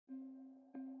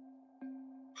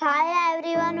Hi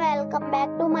everyone, welcome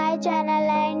back to my channel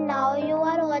and now you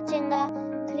are watching a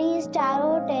 3-star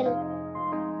hotel.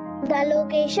 The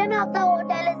location of the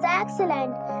hotel is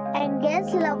excellent and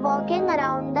guests love walking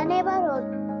around the neighborhood.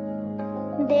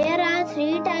 There are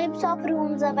 3 types of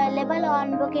rooms available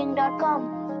on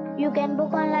booking.com. You can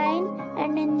book online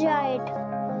and enjoy it.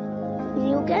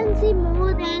 You can see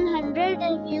more than 100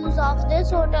 reviews of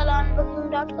this hotel on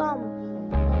booking.com.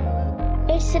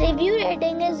 Its review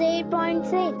rating is 8.6,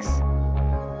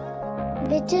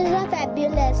 which is a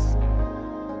fabulous.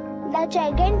 The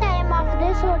check-in time of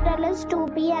this hotel is 2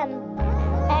 p.m.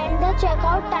 and the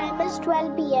check-out time is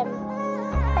 12 p.m.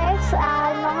 Pets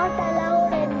are not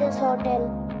allowed in this hotel.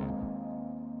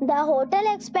 The hotel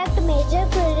accepts major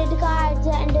credit cards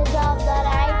and reserves the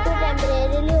right to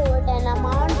temporarily hold an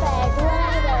amount prior to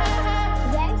arrival.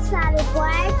 Guests are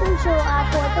required to show a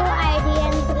photo ID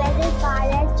and credit card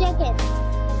at check-in.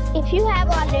 If you have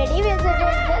already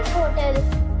visited this hotel,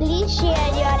 please share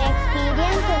your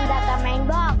experience in the comment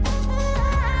box.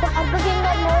 For booking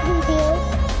or more details,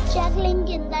 check link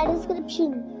in the description.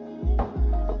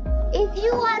 If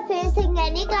you are facing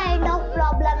any kind of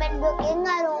problem in booking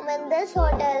a room in this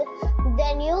hotel,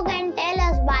 then you can tell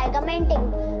us by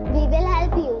commenting. We will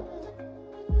help you.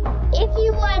 If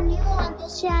you are new on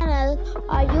this channel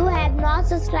or you have not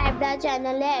subscribed our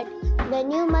channel yet, then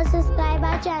you must subscribe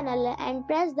our channel and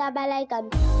press the bell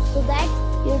icon so that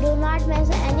you do not miss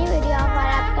any video of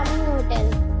our upcoming hotel.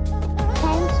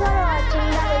 Thanks for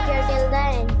watching the video till the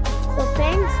end. So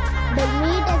friends, we'll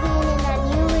meet again in a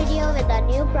new video with a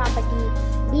new property.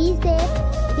 Be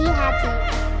safe, be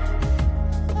happy.